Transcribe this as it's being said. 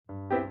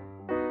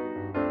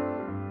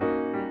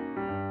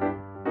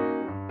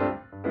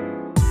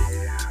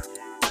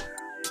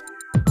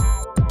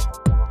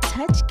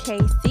Touch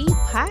KC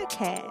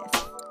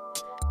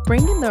podcast,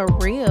 bringing the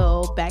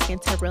real back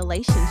into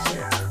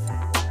relationships.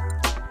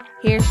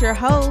 Here's your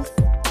host,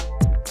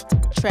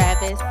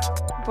 Travis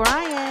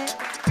Bryant.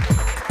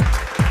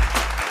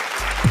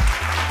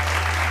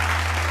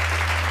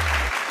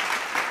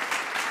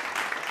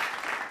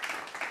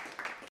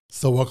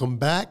 So welcome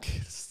back.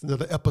 It's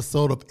another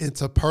episode of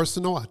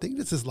Interpersonal. I think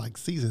this is like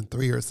season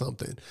 3 or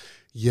something.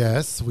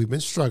 Yes, we've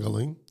been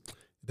struggling.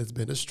 It has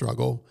been a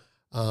struggle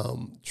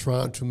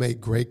trying to make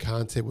great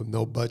content with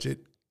no budget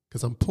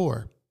because I'm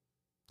poor.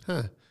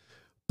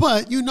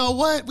 But you know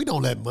what? We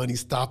don't let money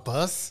stop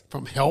us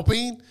from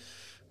helping,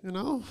 you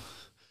know.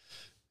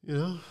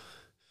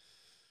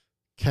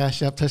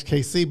 Cash App, Touch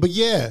KC. But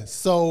yeah,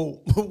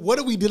 so what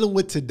are we dealing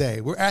with today?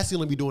 We're actually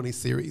going to be doing a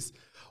series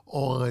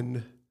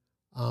on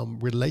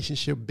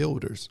relationship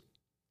builders.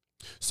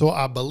 So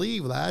I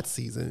believe last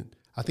season,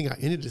 I think I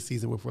ended the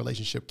season with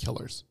relationship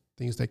killers,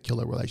 things that kill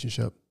a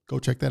relationship. Go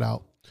check that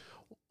out.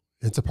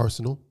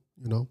 Interpersonal,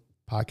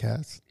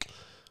 podcast.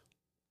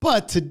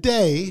 But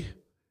today,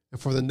 and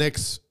for the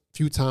next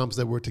few times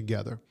that we're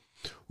together,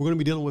 we're going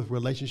to be dealing with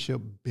relationship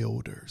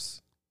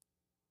builders.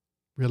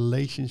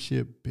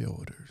 Relationship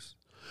builders.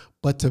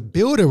 But to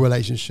build a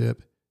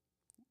relationship,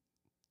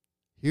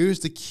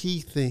 here's the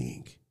key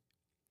thing.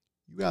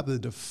 You have to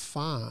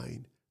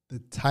define the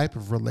type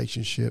of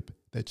relationship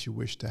that you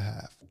wish to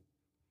have.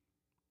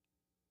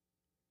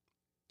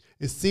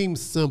 It seems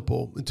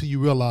simple until you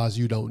realize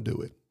you don't do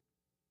it.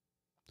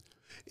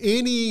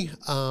 Any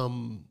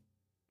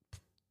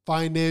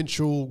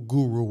financial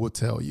guru will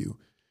tell you,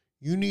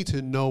 you need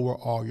to know where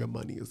all your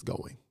money is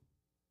going.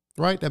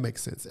 Right? That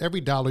makes sense.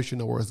 Every dollar should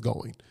know where it's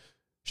going.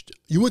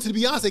 You went to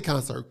the Beyonce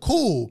concert,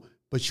 cool,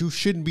 but you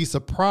shouldn't be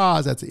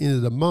surprised at the end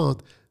of the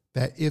month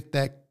that if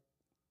that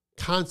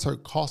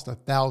concert cost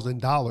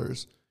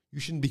 $1,000, you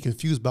shouldn't be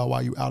confused about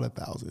why you out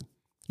 $1,000.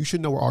 You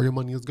should know where all your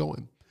money is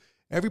going.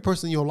 Every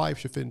person in your life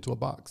should fit into a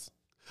box.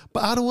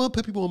 But I don't want to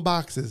put people in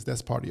boxes.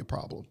 That's part of your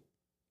problem.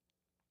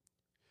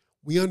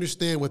 We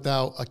understand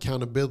without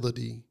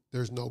accountability,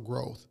 there's no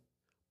growth.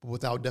 But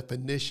without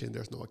definition,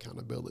 there's no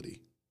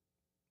accountability.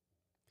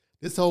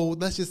 This whole,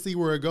 let's just see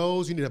where it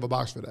goes, you need to have a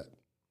box for that.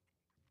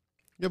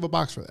 You have a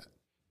box for that.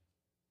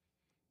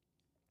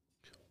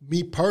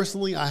 Me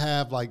personally, I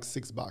have like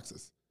 6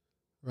 boxes,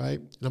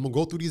 right? And I'm going to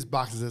go through these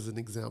boxes as an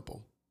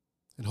example.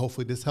 And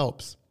hopefully this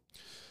helps.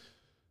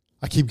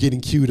 I keep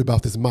getting cued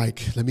about this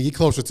mic. Let me get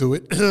closer to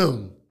it.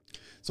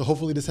 So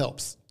hopefully this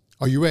helps.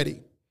 Are you ready?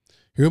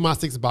 Here are my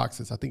 6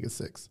 boxes. I think it's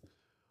 6.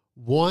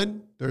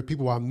 1, there are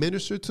people I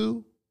minister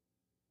to.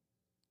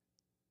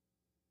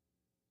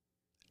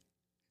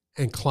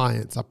 And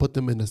clients, I put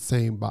them in the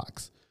same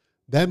box.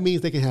 That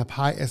means they can have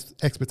high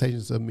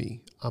expectations of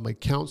me. I'm a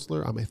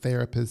counselor. I'm a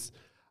therapist.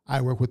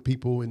 I work with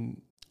people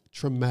in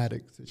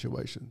traumatic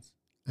situations.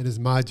 And it's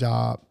my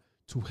job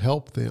to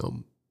help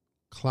them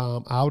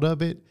climb out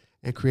of it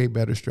and create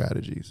better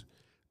strategies.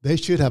 They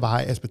should have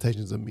high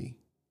expectations of me,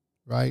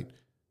 right?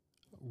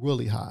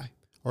 Really high.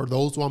 Or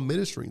those who I'm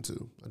ministering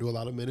to. I do a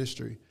lot of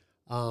ministry.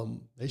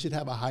 They should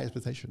have a high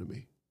expectation of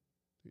me.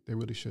 They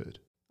really should.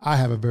 I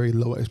have a very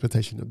low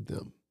expectation of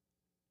them.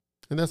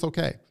 And that's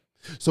okay.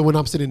 So when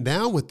I'm sitting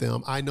down with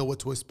them, I know what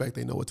to expect.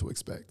 They know what to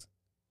expect.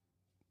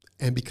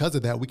 And because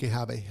of that, we can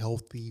have a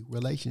healthy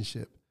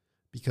relationship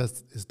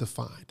because it's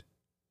defined.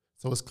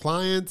 So it's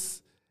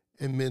clients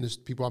and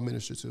people I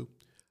minister to.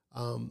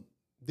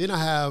 Then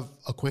I have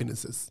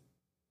acquaintances,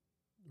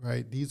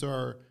 right?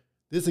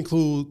 This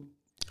includes,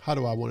 how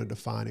do I want to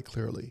define it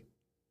clearly?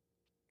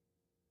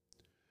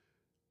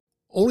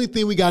 Only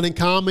thing we got in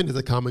common is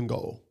a common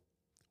goal.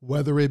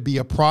 Whether it be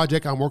a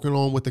project I'm working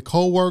on with a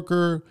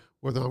coworker,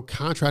 whether I'm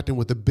contracting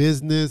with a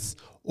business,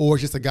 or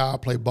just a guy I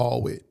play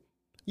ball with.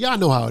 Y'all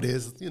know how it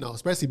is,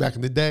 especially back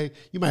in the day.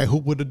 You might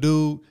hoop with a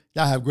dude.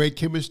 Y'all have great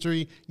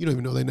chemistry. You don't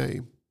even know their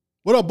name.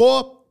 What up,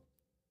 boy?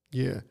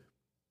 Yeah.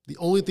 The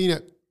only thing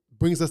that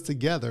brings us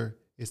together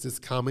is this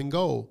common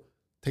goal.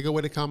 Take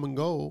away the common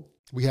goal,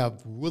 we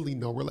have really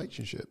no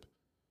relationship.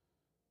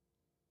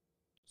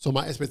 So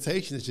my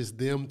expectation is just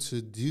them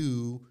to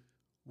do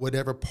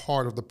whatever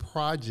part of the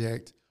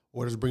project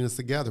or just bring us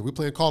together. We're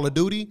playing Call of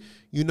Duty,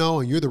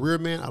 and you're the rear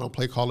man. I don't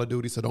play Call of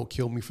Duty, so don't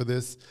kill me for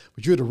this.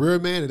 But you're the rear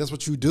man, and that's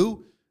what you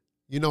do.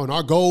 And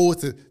our goal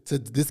is to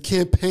this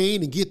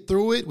campaign and get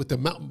through it with the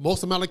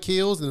most amount of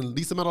kills and the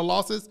least amount of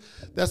losses.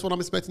 That's what I'm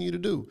expecting you to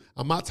do.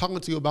 I'm not talking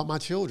to you about my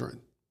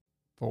children.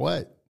 For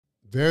what?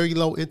 Very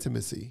low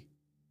intimacy.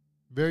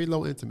 Very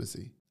low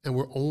intimacy. And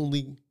we're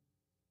only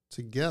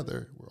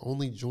together. We're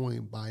only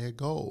joined by a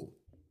goal.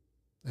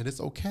 And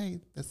it's okay.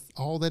 That's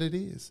all that it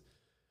is.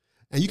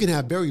 And you can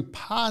have very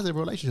positive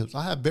relationships.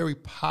 I have very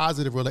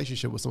positive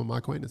relationship with some of my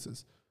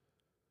acquaintances.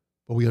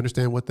 But we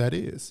understand what that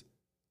is.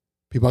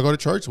 People I go to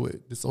church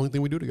with, it's the only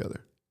thing we do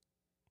together.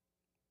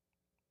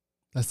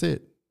 That's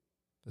it.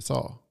 That's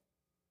all.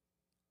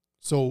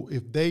 So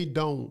if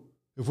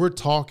we're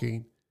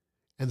talking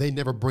and they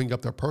never bring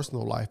up their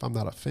personal life, I'm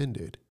not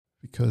offended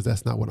because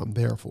that's not what I'm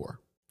there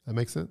for. That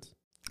makes sense?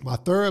 My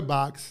third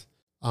box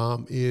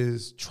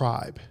is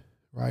tribe,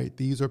 right?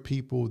 These are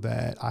people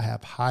that I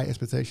have high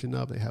expectation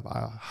of. They have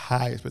a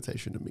high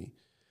expectation of me.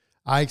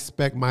 I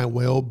expect my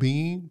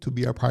well-being to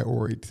be a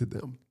priority to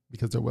them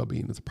because their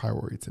well-being is a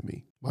priority to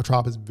me. My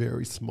tribe is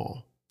very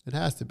small. It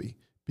has to be,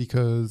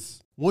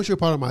 because once you're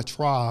part of my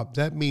tribe,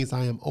 that means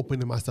I am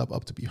opening myself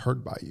up to be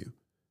hurt by you,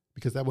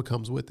 because that's what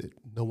comes with it.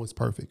 No one's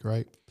perfect,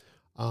 right?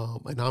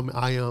 And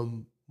I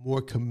am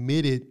more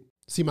committed.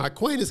 See, my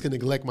acquaintance can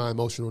neglect my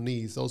emotional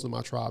needs. Those in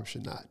my tribe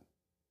should not.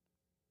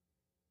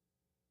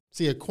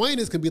 See,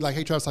 acquaintance can be like,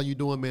 hey, Travis, how you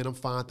doing, man? I'm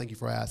fine. Thank you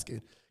for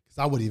asking. Because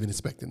I wasn't even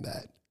expecting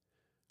that.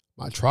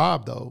 My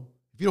tribe, though,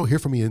 if you don't hear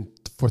from me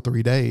for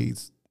 3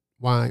 days,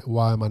 why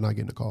am I not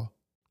getting a call?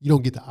 You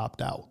don't get to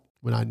opt out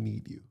when I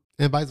need you,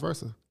 and vice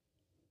versa.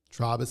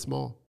 Tribe is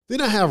small.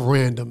 Then I have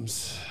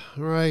randoms,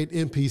 right?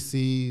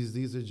 NPCs.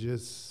 These are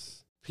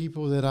just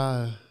people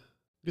that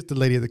just the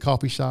lady at the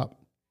coffee shop.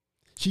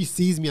 She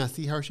sees me, I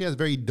see her. She has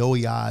very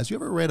doughy eyes. You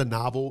ever read a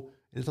novel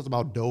and it talks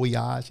about doughy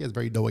eyes? She has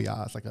very doughy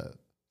eyes, like a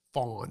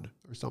fawn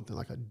or something,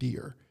 like a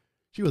deer.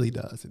 She really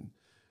does. And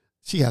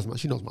she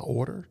knows my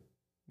order,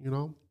 you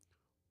know?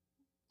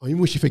 Or even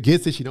when she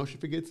forgets it, she knows she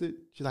forgets it.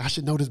 She's like, I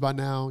should know this by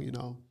now, you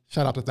know?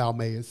 Shout out to Thal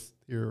Mayes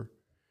here,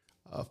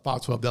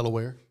 512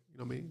 Delaware, you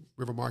know what I mean?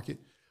 River Market.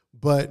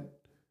 But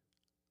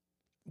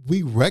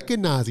we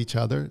recognize each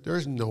other.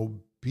 There's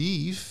no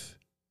beef.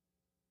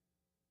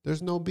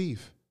 There's no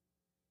beef.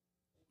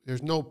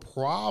 There's no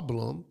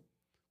problem.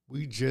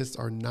 We just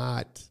are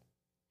not.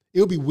 It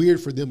would be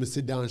weird for them to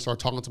sit down and start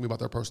talking to me about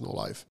their personal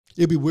life.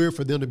 It'd be weird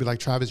for them to be like,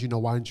 Travis,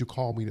 why didn't you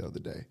call me the other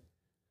day?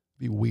 It'd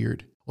be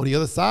weird. On the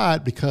other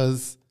side,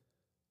 because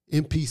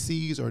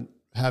NPCs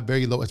have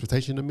very low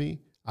expectation of me,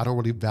 I don't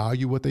really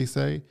value what they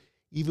say.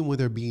 Even when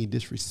they're being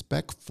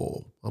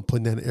disrespectful, I'm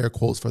putting that in air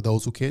quotes for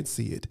those who can't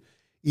see it.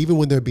 Even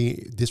when they're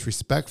being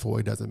disrespectful,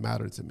 it doesn't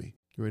matter to me.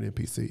 You're an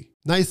NPC.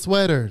 Nice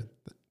sweater.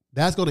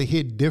 That's going to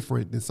hit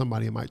different than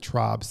somebody in my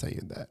tribe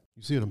saying that.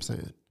 You see what I'm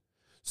saying?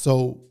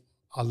 So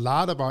a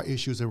lot of our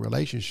issues in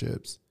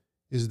relationships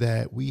is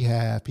that we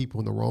have people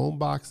in the wrong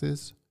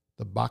boxes,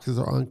 the boxes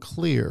are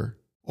unclear,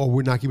 or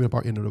we're not giving up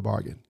our end of the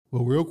bargain.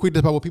 Well, real quick,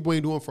 about what people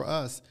ain't doing for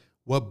us,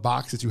 what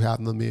boxes you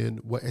have them in,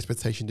 what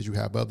expectation did you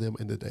have of them,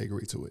 and did they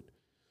agree to it?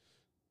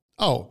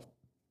 Oh,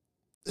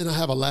 and I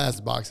have a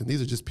last box, and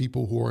these are just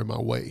people who are in my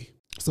way.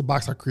 It's a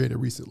box I created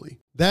recently.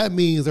 That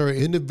means there are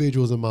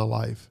individuals in my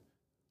life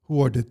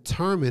who are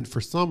determined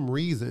for some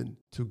reason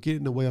to get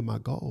in the way of my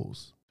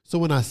goals. So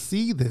when I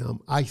see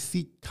them, I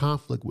seek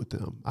conflict with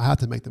them. I have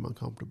to make them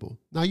uncomfortable.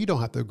 Now, you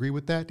don't have to agree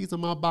with that. These are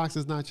my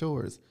boxes, not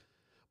yours.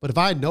 But if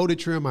I know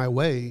that you're in my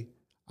way,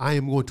 I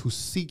am going to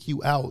seek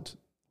you out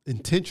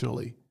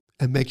intentionally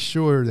and make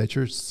sure that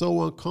you're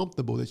so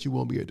uncomfortable that you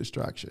won't be a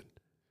distraction.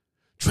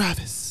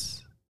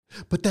 Travis,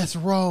 but that's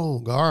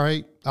wrong. All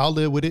right, I'll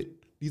live with it.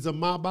 These are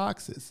my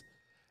boxes.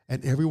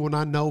 And everyone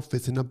I know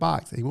fits in the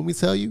box. And you want me to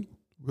tell you,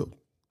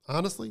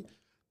 honestly,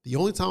 the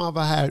only time I've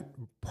had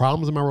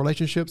problems in my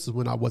relationships is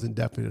when I wasn't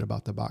definite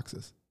about the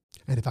boxes.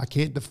 And if I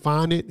can't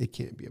define it, it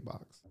can't be a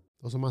box.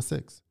 Those are my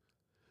 6.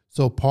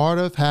 So part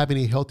of having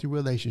a healthy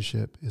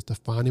relationship is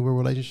defining what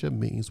relationship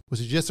means, which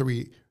is just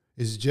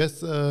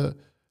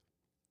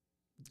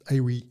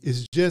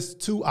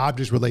two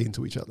objects relating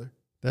to each other.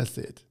 That's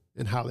it.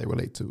 And how they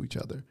relate to each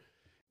other.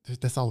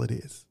 That's all it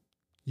is.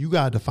 You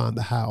got to define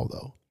the how,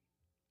 though.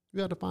 You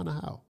got to define the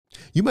how.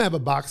 You might have a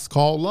box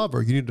called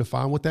lover. You need to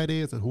define what that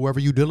is. And whoever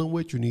you're dealing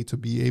with, you need to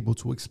be able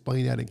to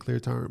explain that in clear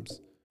terms.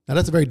 Now,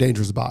 that's a very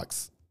dangerous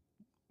box.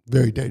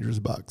 Very dangerous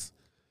box.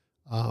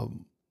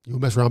 You'll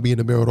mess around being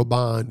a marital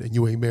bond and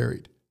you ain't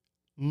married.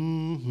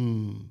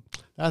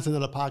 That's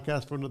another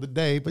podcast for another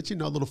day. But, a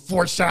little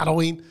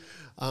foreshadowing.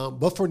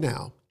 But for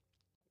now,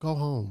 go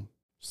home,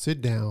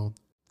 sit down,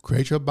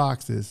 create your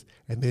boxes,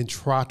 and then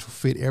try to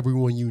fit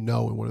everyone you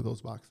know in one of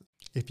those boxes.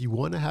 If you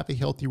want to have a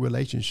healthy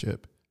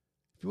relationship,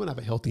 if you want to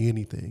have a healthy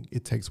anything,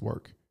 it takes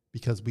work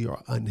because we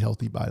are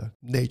unhealthy by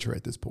nature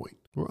at this point.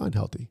 We're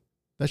unhealthy.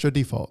 That's your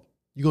default.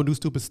 You're going to do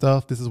stupid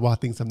stuff. This is why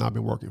things have not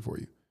been working for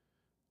you.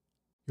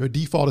 Your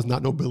default is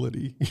not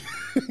nobility.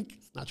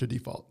 It's not your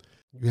default.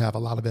 You have a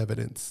lot of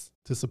evidence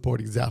to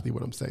support exactly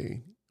what I'm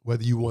saying,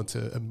 whether you want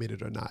to admit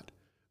it or not.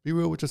 Be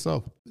real with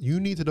yourself. You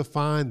need to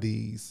define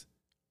these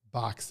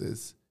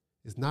boxes.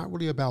 It's not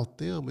really about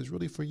them. It's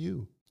really for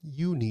you.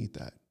 You need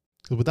that.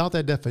 Because without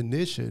that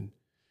definition,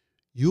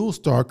 you'll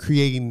start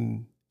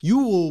creating, you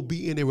will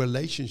be in a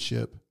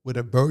relationship with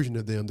a version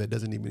of them that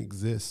doesn't even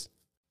exist.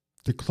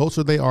 The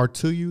closer they are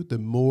to you, the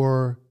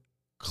more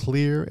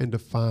clear and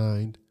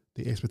defined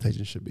the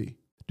expectation should be.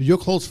 Do your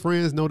close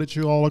friends know that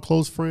you all are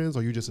close friends, or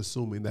are you just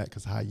assuming that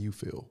because how you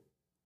feel?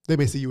 They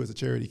may see you as a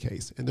charity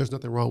case, and there's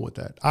nothing wrong with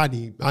that. I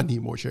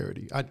need more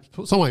charity.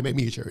 Somebody make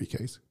me a charity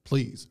case,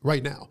 please,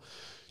 right now.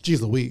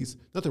 Jeez Louise,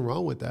 nothing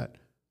wrong with that.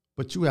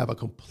 But you have a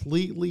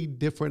completely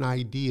different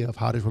idea of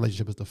how this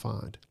relationship is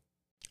defined.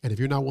 And if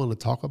you're not willing to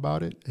talk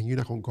about it and you're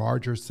not going to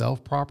guard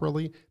yourself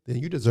properly, then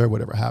you deserve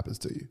whatever happens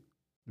to you,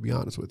 to be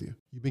honest with you.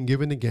 You've been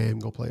given the game,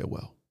 go play it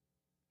well.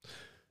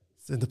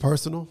 It's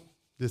Interpersonal.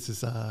 This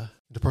is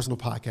Interpersonal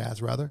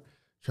podcast, rather.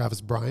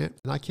 Travis Bryant,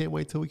 and I can't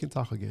wait till we can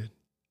talk again.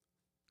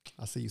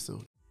 I'll see you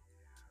soon.